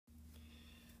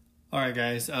All right,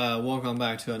 guys, welcome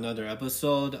back to another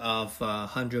episode of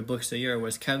 100 Books a Year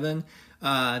with Kevin.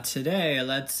 Today,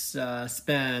 let's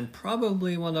spend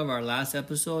probably one of our last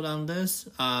episodes on this,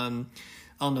 on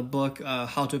the book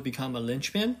How to Become a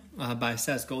Linchpin by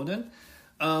Seth Godin.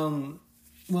 When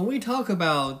we talk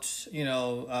about,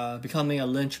 becoming a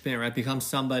linchpin, right, become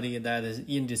somebody that is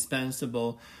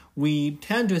indispensable, we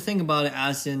tend to think about it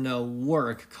as in a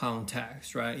work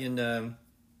context, right, in the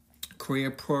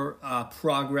career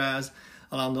progress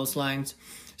along those lines.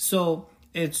 So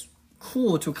it's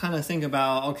cool to kind of think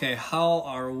about, okay, how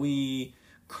are we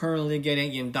currently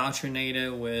getting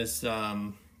indoctrinated with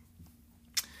the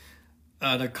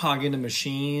cog in the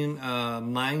machine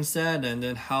mindset, and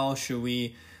then how should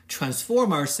we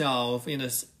transform ourselves in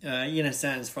a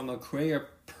sense from a career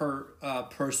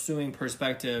pursuing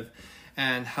perspective,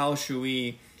 and how should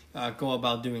we go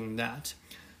about doing that?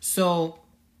 So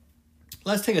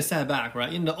let's take a step back,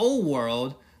 right? In the old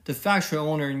world, the factory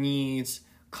owner needs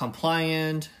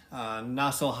compliant, not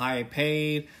so high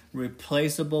paid,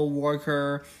 replaceable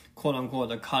worker, quote unquote,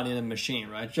 the cog in the machine,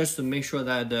 right? Just to make sure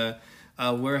that the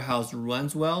warehouse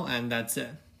runs well, and that's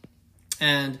it.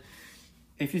 And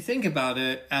if you think about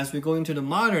it, as we go into the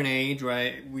modern age,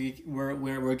 right,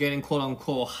 we're getting quote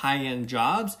unquote high end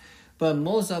jobs, but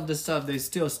most of the stuff they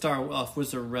still start off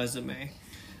with a resume.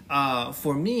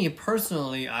 For me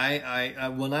personally, I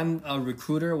when I'm a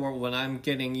recruiter or when I'm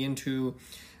getting into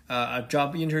a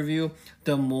job interview,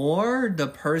 the more the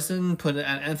person put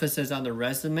an emphasis on the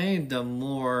resume, the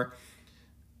more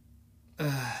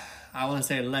I want to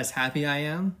say less happy I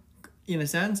am, in a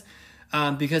sense,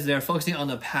 because they're focusing on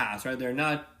the past, right? They're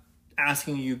not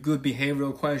asking you good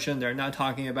behavioral questions. They're not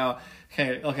talking about,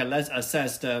 okay, let's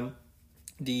assess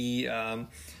the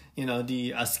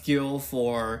skill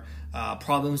for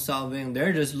problem solving.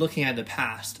 They're just looking at the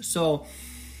past. So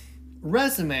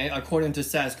resume, according to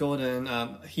Seth Godin,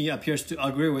 he appears to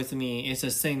agree with me, it's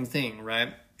the same thing,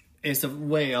 right? It's a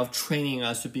way of training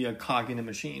us to be a cog in the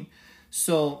machine.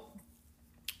 So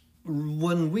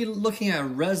when we're looking at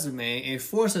resume, it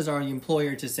forces our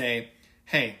employer to say,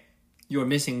 hey, you're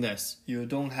missing this. You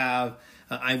don't have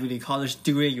an Ivy League college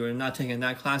degree. You're not taking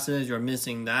that classes. You're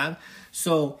missing that.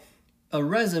 So a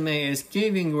resume is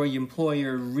giving your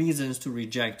employer reasons to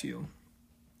reject you,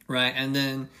 right? And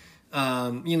then,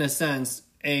 in a sense,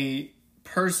 a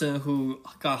person who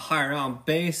got hired on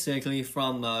basically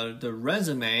from the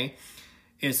resume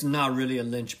is not really a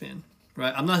linchpin,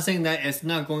 right? I'm not saying that it's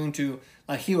not going to,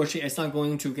 he or she is not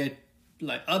going to get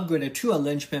upgraded to a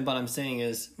linchpin, but I'm saying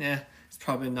is, it's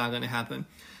probably not going to happen.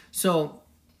 So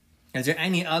is there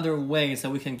any other ways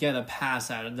that we can get a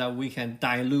pass at it, that we can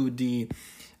dilute the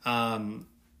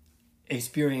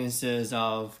experiences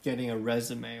of getting a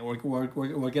resume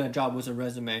or get a job with a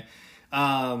resume?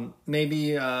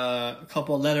 Maybe a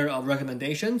couple of letter of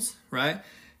recommendations, right?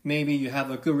 Maybe you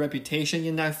have a good reputation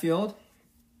in that field,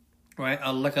 right?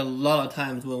 Like a lot of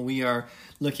times when we are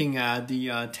looking at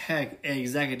the tech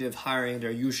executive hiring,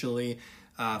 they're usually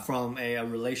from a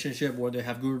relationship where they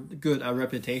have good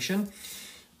reputation.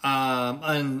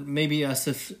 And maybe a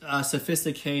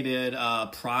sophisticated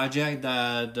project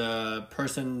that the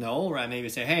person know, right? Maybe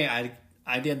say, hey,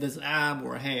 I did this app,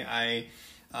 or hey,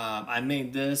 I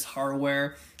made this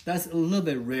hardware. That's a little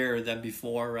bit rarer than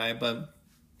before, right? But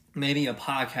maybe a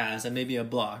podcast and maybe a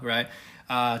blog, right?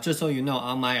 Just so you know,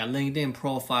 on my LinkedIn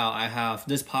profile, I have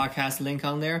this podcast link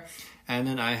on there, and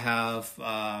then I have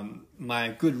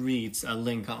my Goodreads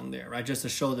link on there, right? Just to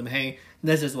show them, hey,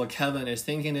 this is what Kevin is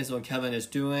thinking, this is what Kevin is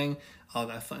doing, all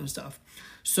that fun stuff.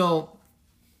 So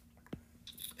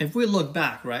if we look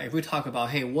back, right, if we talk about,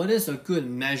 hey, what is a good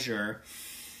measure,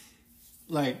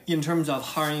 like in terms of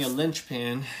hiring a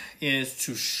linchpin, is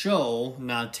to show,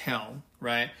 not tell,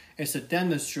 right? It's to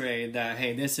demonstrate that,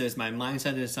 hey, this is my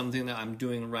mindset, this is something that I'm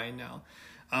doing right now.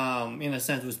 In a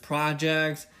sense, with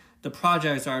projects, the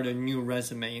projects are the new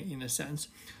resume in a sense.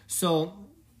 So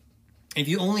if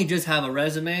you only just have a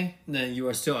resume, then you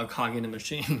are still a cog in the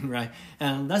machine, right?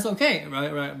 And that's okay,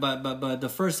 right? But the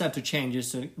first step to change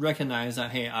is to recognize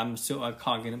that, hey, I'm still a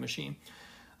cog in the machine.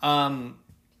 And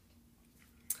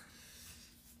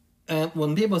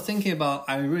when people thinking about,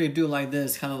 I really do like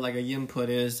this kind of like an input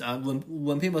is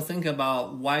when people think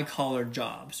about white collar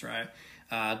jobs, right?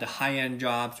 The high end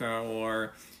jobs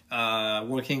or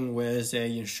working with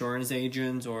insurance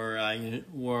agents or in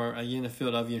the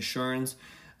field of insurance.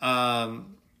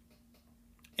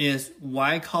 Is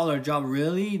white collar job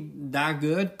really that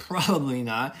good? Probably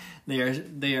not. They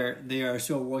are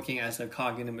still working as a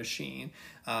cog in the machine.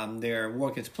 Their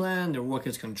work is planned, their work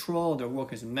is controlled, their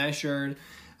work is measured.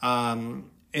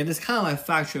 It is kind of like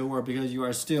factory work because you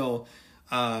are still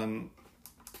kind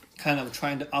kind of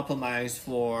trying to optimize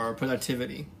for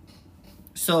productivity.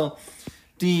 So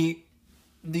the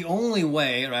only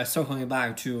way, right, circling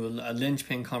back to a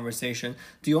linchpin conversation,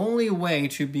 the only way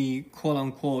to be quote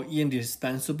unquote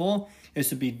indispensable is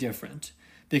to be different.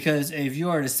 Because if you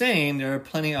are the same, there are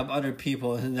plenty of other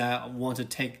people that want to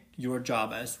take your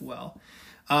job as well.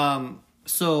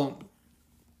 So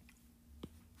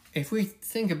if we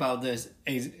think about this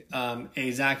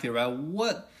exactly, right,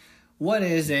 what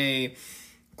is a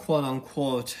quote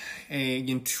unquote a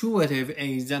intuitive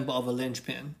example of a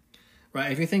linchpin? Right,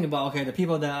 if you think about, okay, the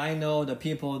people that I know, the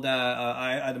people that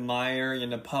I admire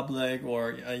in the public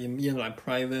or in like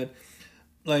private,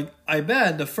 like I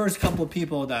bet the first couple of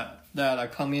people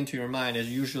that come into your mind is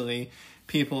usually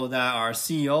people that are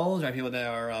CEOs, right? People that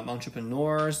are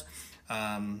entrepreneurs,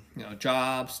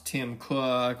 Jobs, Tim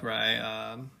Cook,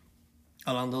 right?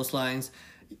 Along those lines,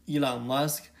 Elon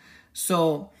Musk.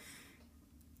 So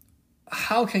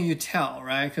how can you tell,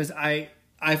 right? Because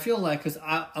I feel like, because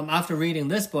after reading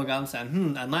this book, I'm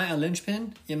saying, am I a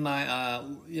linchpin in my our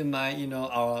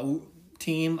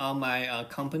team, on my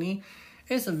company?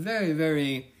 It's a very,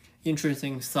 very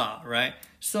interesting thought, right?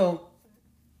 So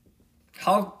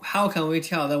how can we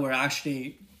tell that we're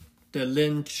actually the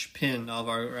linchpin of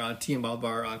our team, of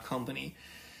our company?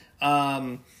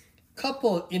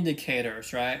 Couple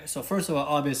indicators, right? So first of all,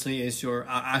 obviously, is your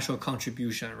actual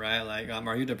contribution, right? Like,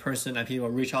 are you the person that people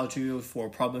reach out to you for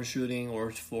problem shooting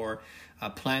or for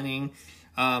planning?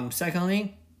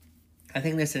 Secondly, I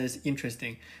think this is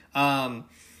interesting. The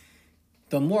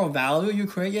more value you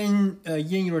create in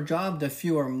your job, the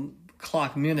fewer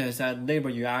clock minutes at labor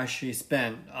you actually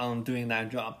spend on doing that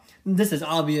job. This is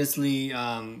obviously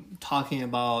talking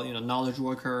about knowledge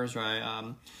workers,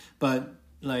 right? But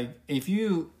like, if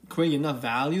you create enough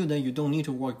value, then you don't need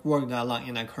to work that long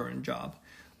in that current job,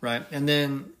 right? And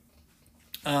then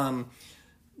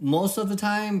most of the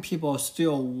time, people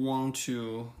still want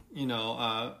to,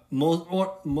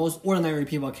 most ordinary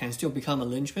people can still become a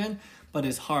linchpin, but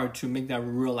it's hard to make that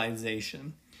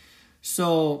realization.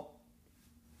 So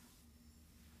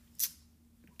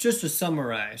just to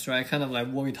summarize, right, kind of like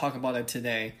what we talk about it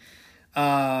today,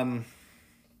 how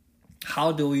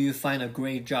do you find a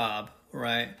great job,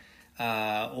 right?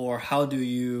 Or how do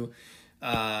you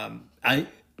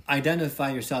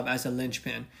identify yourself as a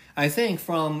linchpin? I think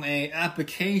from a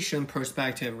application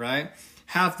perspective, right,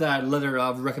 have that letter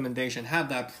of recommendation, have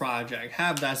that project,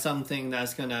 have that something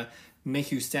that's gonna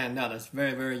make you stand out. That's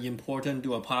very, very important.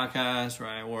 Do a podcast,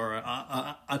 right, or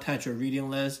attach a reading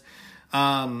list.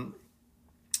 And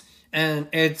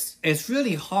it's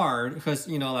really hard because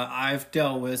I've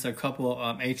dealt with a couple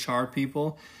of HR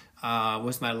people.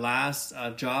 With my last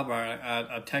job at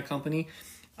a tech company,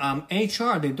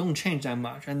 HR, they don't change that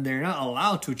much, and they're not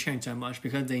allowed to change that much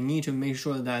because they need to make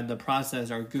sure that the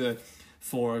process are good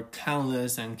for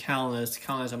countless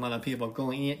amount of people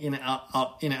going in and out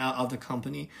of the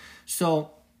company. So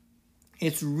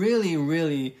it's really,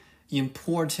 really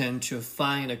important to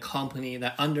find a company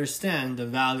that understands the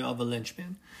value of a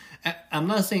linchpin. I'm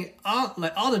not saying all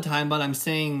the time, but I'm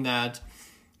saying that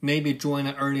maybe join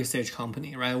an early stage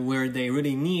company, right, where they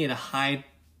really need a high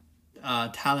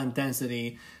talent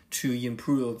density to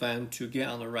improve and to get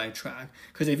on the right track.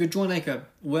 Because if you join like a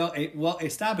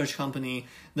well-established company,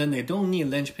 then they don't need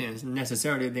linchpins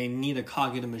necessarily. They need a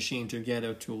cog in the machine to get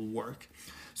it to work.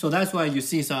 So that's why you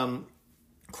see some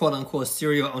quote-unquote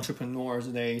serial entrepreneurs.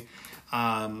 They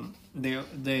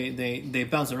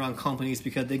bounce around companies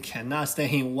because they cannot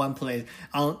stay in one place.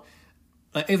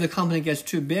 If the company gets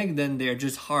too big, then they're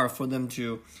just hard for them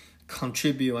to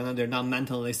contribute, and they're not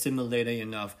mentally stimulated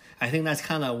enough. I think that's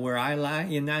kind of where I lie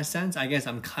in that sense. I guess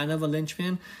I'm kind of a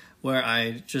linchpin, where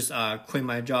I just quit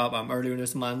my job earlier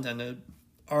this month and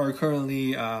are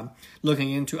currently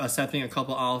looking into accepting a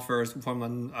couple offers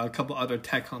from a couple other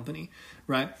tech company,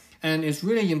 right? And it's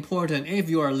really important, if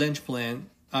you are a linchpin,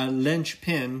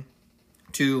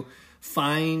 to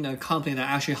find a company that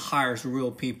actually hires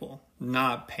real people,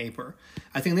 not paper.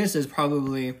 I think this is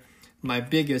probably my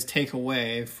biggest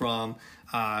takeaway from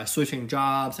switching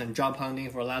jobs and job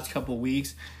hunting for the last couple of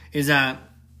weeks, is that,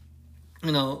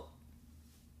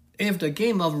 if the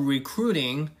game of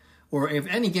recruiting, or if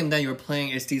any game that you're playing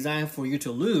is designed for you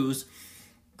to lose,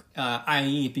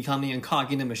 i.e. becoming a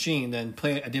cog in the machine, then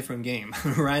play a different game,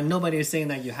 right? Nobody is saying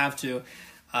that you have to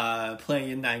play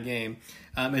in that game.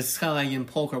 It's kind of like in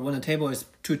poker, when the table is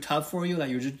too tough for you, like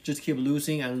you just keep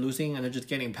losing and then just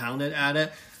getting pounded at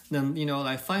it, then,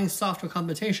 find softer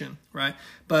competition, right?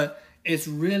 But it's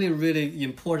really, really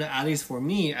important, at least for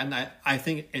me, and I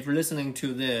think if you're listening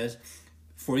to this,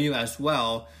 for you as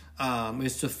well,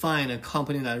 is to find a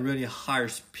company that really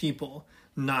hires people,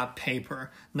 not paper,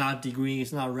 not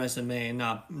degrees, not resume,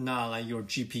 not like your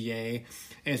GPA.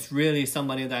 It's really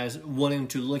somebody that is willing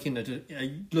to look into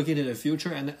the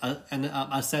future and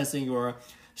assessing your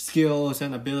skills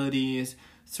and abilities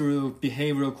through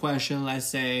behavioral question, let's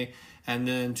say, and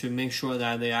then to make sure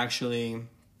that they actually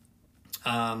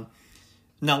not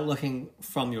looking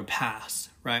from your past,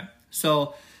 right?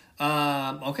 So,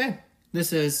 okay,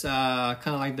 this is kind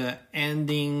of like the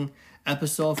ending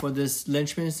episode for this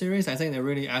linchpin series. I think they're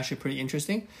really actually pretty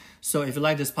interesting. So if you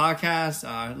like this podcast,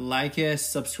 like it,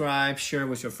 subscribe, share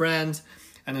with your friends,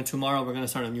 and then tomorrow we're going to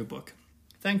start a new book.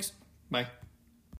 Thanks. Bye.